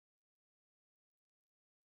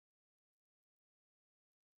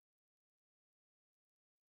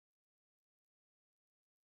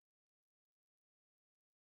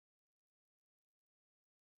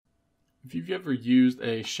If you've ever used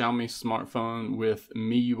a Xiaomi smartphone with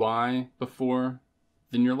MIUI before,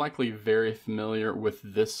 then you're likely very familiar with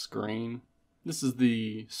this screen. This is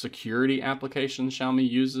the security application Xiaomi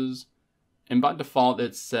uses, and by default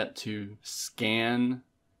it's set to scan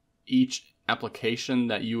each application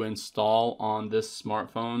that you install on this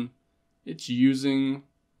smartphone. It's using,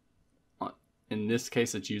 in this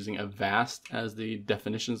case it's using Avast as the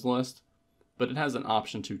definitions list, but it has an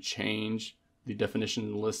option to change the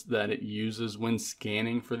definition list that it uses when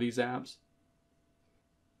scanning for these apps.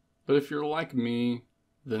 But if you're like me,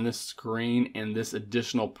 then this screen and this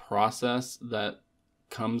additional process that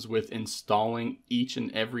comes with installing each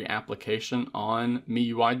and every application on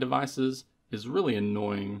MIUI devices is really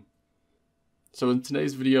annoying. So in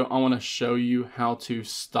today's video, I want to show you how to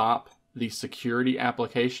stop the security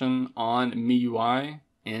application on MIUI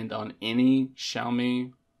and on any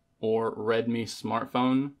Xiaomi or Redmi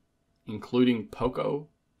smartphone, including POCO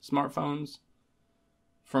smartphones,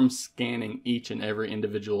 from scanning each and every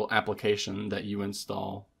individual application that you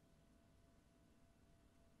install.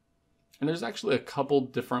 And there's actually a couple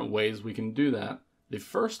different ways we can do that. The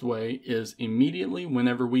first way is immediately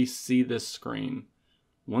whenever we see this screen.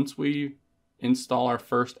 Once we install our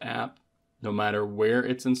first app, no matter where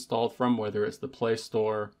it's installed from, whether it's the Play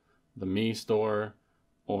Store, the Mi Store,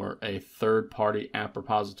 or a third-party app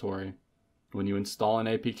repository, when you install an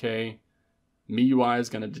APK, MIUI is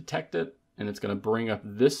going to detect it, and it's going to bring up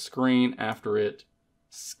this screen after it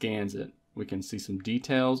scans it. We can see some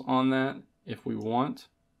details on that if we want,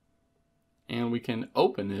 and we can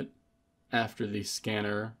open it after the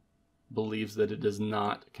scanner believes that it does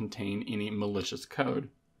not contain any malicious code.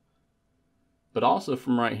 But also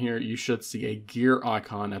from right here, you should see a gear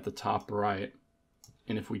icon at the top right.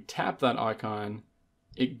 And if we tap that icon,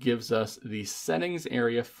 it gives us the settings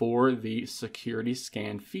area for the security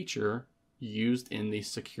scan feature used in the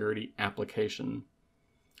security application.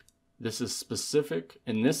 This is specific,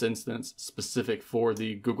 in this instance, specific for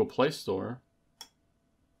the Google Play Store.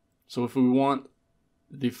 So if we want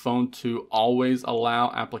the phone to always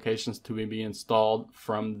allow applications to be installed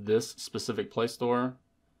from this specific Play Store,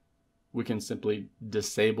 we can simply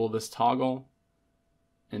disable this toggle.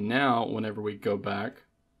 And now whenever we go back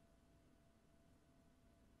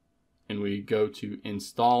and we go to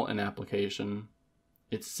install an application,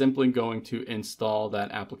 it's simply going to install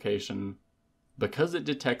that application because it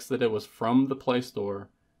detects that it was from the Play Store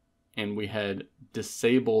and we had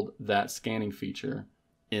disabled that scanning feature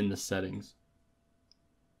in the settings.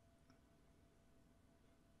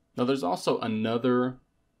 Now there's also another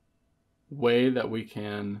way that we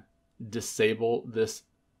can disable this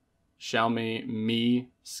Xiaomi Mi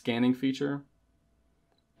scanning feature,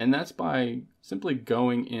 and that's by simply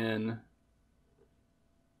going in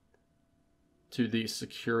to the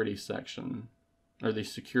security section or the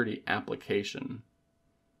security application.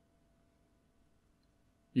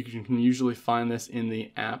 You can usually find this in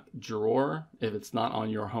the app drawer if it's not on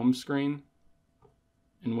your home screen.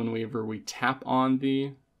 And whenever we tap on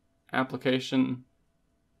the application,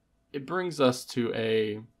 it brings us to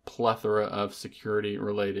a plethora of security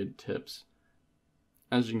related tips.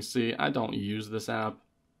 As you can see, I don't use this app.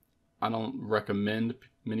 I don't recommend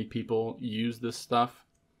many people use this stuff.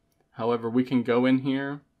 However, we can go in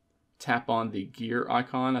here, tap on the gear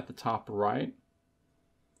icon at the top right,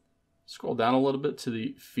 scroll down a little bit to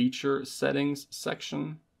the feature settings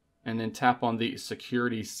section, and then tap on the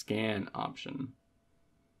security scan option.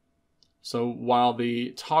 So while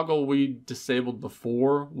the toggle we disabled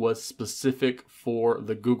before was specific for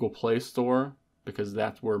the Google Play Store, because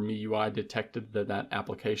that's where MIUI detected that that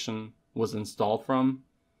application was installed from,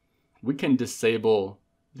 we can disable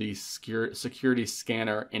the security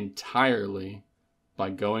scanner entirely by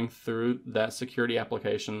going through that security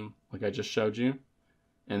application like I just showed you.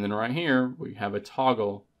 And then right here, we have a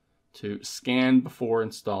toggle to scan before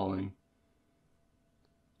installing.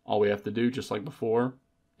 All we have to do, just like before,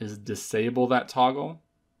 is disable that toggle.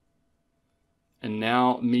 And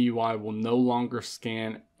now MIUI will no longer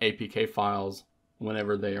scan APK files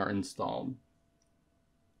whenever they are installed.